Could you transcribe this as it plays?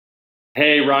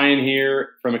Hey, Ryan here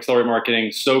from Accelerate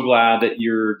Marketing. So glad that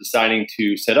you're deciding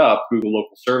to set up Google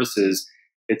Local Services.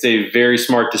 It's a very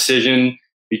smart decision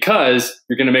because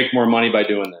you're going to make more money by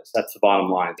doing this. That's the bottom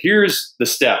line. Here's the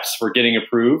steps for getting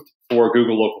approved for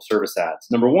Google Local Service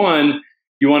Ads. Number one,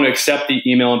 you want to accept the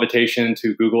email invitation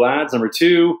to Google Ads. Number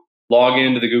two, log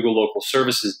into the Google Local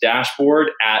Services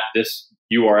dashboard at this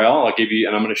URL. I'll give you,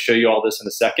 and I'm going to show you all this in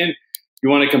a second. You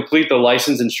want to complete the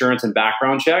license, insurance, and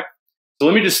background check. So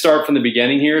let me just start from the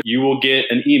beginning here. You will get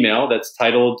an email that's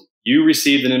titled, you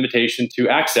received an invitation to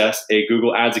access a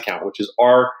Google Ads account, which is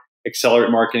our Accelerate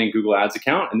Marketing Google Ads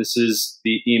account. And this is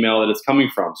the email that it's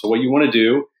coming from. So what you want to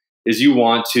do is you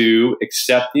want to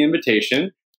accept the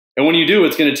invitation. And when you do,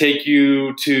 it's going to take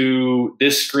you to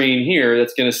this screen here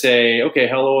that's going to say, okay,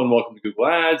 hello and welcome to Google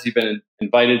Ads. You've been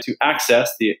invited to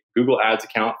access the Google Ads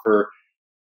account for,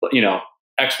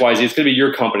 XYZ. It's going to be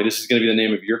your company. This is going to be the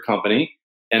name of your company.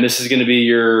 And this is going to be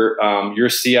your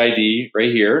CID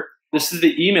right here. This is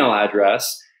the email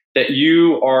address that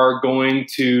you are going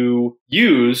to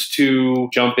use to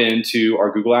jump into our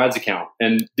Google Ads account.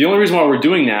 And the only reason why we're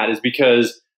doing that is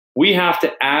because we have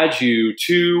to add you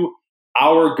to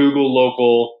our Google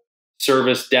Local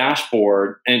Service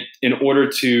dashboard and in order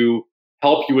to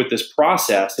help you with this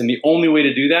process. And the only way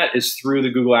to do that is through the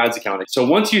Google Ads account. So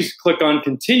once you click on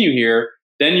continue here,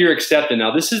 then you're accepted.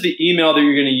 Now, this is the email that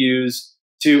you're going to use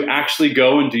to actually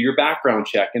go and do your background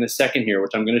check in a second here, which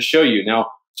I'm going to show you.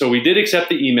 Now, so we did accept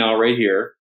the email right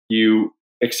here. You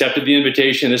accepted the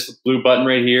invitation, this blue button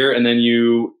right here, and then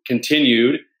you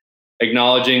continued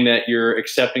acknowledging that you're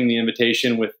accepting the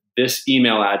invitation with this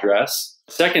email address.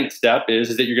 Second step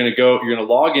is that you're going to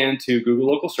log into Google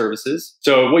Local Services.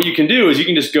 So what you can do is you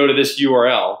can just go to this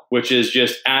URL, which is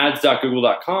just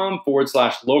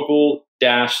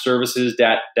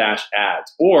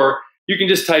ads.google.com/local-services-ads, or you can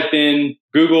just type in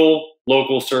Google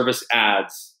Local Service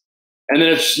Ads. And then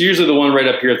it's usually the one right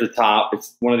up here at the top.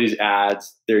 It's one of these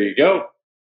ads. There you go.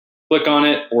 Click on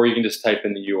it, or you can just type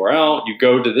in the URL. You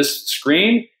go to this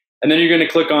screen, and then you're going to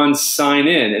click on sign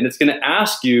in. And it's going to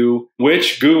ask you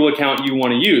which Google account you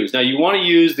want to use. Now, you want to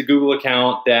use the Google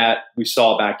account that we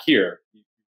saw back here. You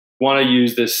want to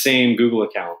use this same Google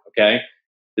account, okay?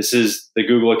 This is the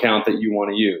Google account that you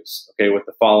want to use, okay, with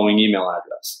the following email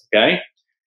address, okay?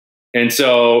 And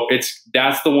so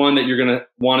that's the one that you're going to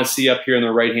want to see up here in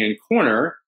the right-hand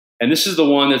corner. And this is the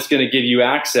one that's going to give you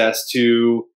access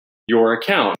to your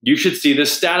account. You should see the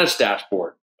status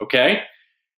dashboard, okay?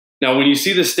 Now, when you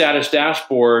see the status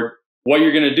dashboard, what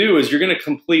you're going to do is you're going to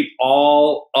complete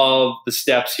all of the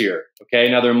steps here, okay?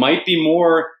 Now, there might be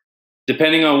more,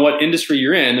 depending on what industry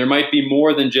you're in, there might be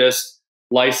more than just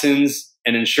license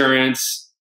and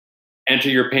insurance, enter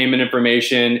your payment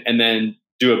information, and then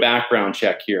do a background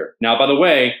check here. Now, by the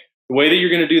way that you're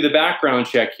going to do the background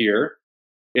check here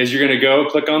is you're going to go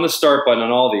click on the start button on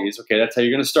all these. Okay, that's how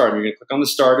you're going to start. You're going to click on the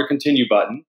start or continue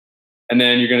button. And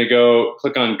then you're going to go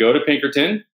click on go to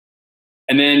Pinkerton.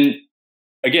 And then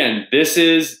again,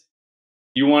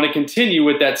 you want to continue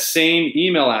with that same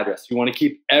email address. You want to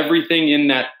keep everything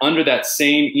in under that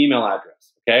same email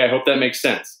address. Okay, I hope that makes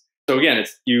sense. So again,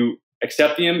 you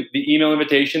accept the email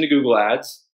invitation to Google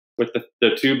Ads with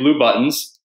the two blue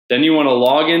buttons. Then you want to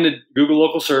log into Google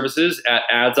Local Services at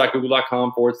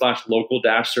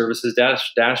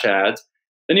ads.google.com/local-services-ads.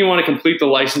 Then you want to complete the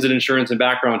license and insurance and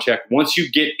background check. Once you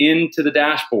get into the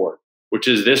dashboard, which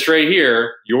is this right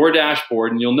here, your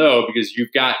dashboard, and you'll know because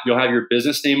you'll have your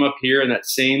business name up here and that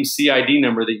same CID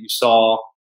number that you saw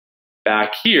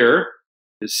back here.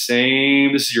 This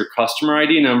is your customer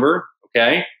ID number,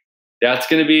 okay? That's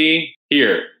going to be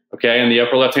here, okay, in the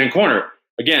upper left-hand corner.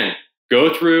 Again,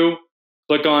 go through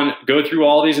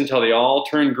all these until they all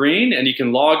turn green, and you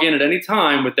can log in at any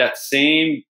time with that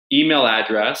same email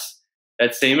address,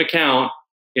 that same account,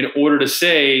 in order to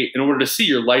see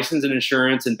your license and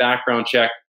insurance and background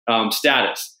check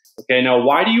status. Okay, now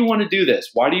why do you want to do this?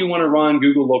 Why do you want to run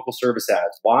Google Local Service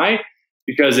Ads? Why?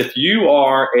 Because if you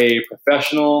are a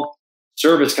professional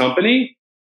service company,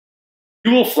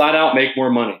 you will flat out make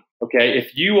more money. Okay,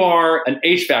 if you are an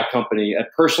HVAC company, a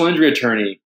personal injury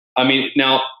attorney,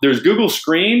 now there's Google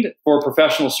Screened for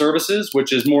professional services,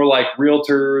 which is more like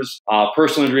realtors,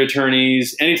 personal injury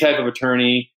attorneys, any type of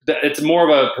attorney. It's more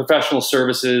of a professional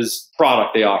services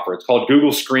product they offer. It's called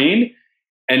Google Screened,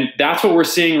 and that's what we're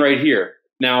seeing right here.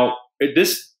 Now,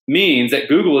 this means that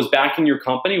Google is backing your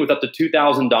company with up to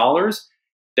 $2,000.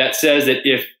 That says that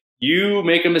if you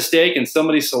make a mistake and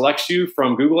somebody selects you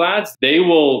from Google Ads, they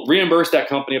will reimburse that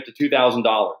company up to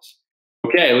 $2,000.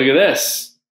 Okay, look at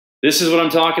this. This is what I'm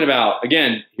talking about.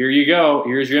 Again, here you go.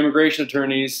 Here's your immigration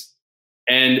attorneys.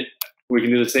 And We can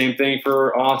do the same thing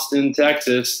for Austin,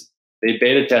 Texas. They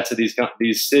beta tested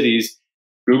these cities.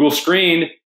 Google Screen,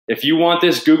 if you want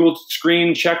this Google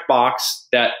Screen checkbox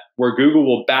where Google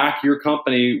will back your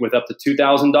company with up to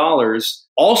 $2,000,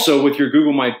 also with your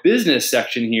Google My Business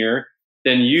section here,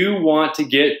 then you want to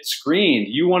get screened.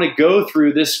 You want to go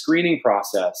through this screening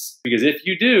process, because if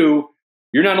you do,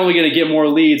 you're not only going to get more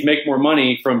leads, make more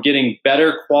money from getting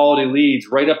better quality leads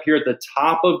right up here at the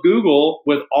top of Google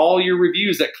with all your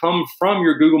reviews that come from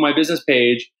your Google My Business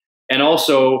page, and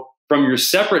also from your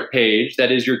separate page,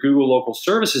 that is your Google Local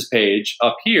Services page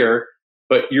up here.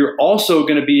 But you're also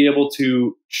going to be able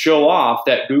to show off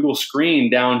that Google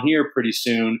Screen down here pretty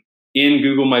soon in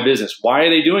Google My Business. Why are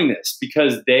they doing this?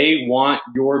 Because they want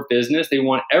your business, they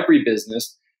want every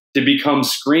business to become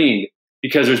screened,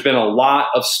 because there's been a lot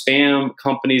of spam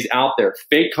companies out there,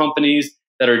 fake companies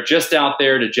that are just out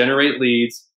there to generate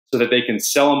leads so that they can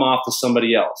sell them off to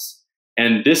somebody else.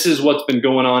 And this is what's been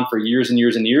going on for years and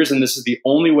years and years. And this is the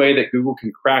only way that Google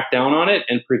can crack down on it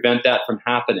and prevent that from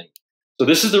happening. So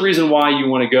this is the reason why you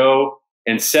want to go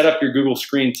and set up your Google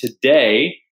Screen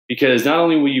today, because not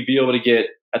only will you be able to get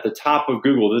at the top of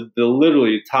Google, the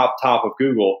literally top of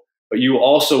Google, but you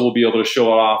also will be able to show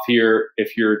it off here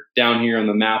if you're down here on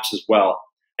the maps as well.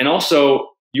 And also,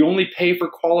 you only pay for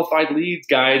qualified leads,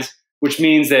 guys, which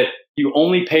means that you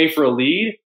only pay for a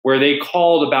lead where they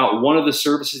called about one of the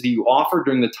services that you offer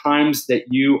during the times that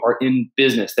you are in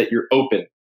business, that you're open.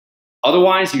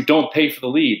 Otherwise, you don't pay for the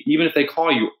lead. Even if they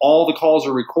call you, all the calls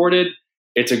are recorded.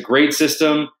 It's a great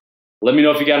system. Let me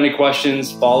know if you got any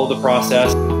questions. Follow the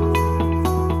process.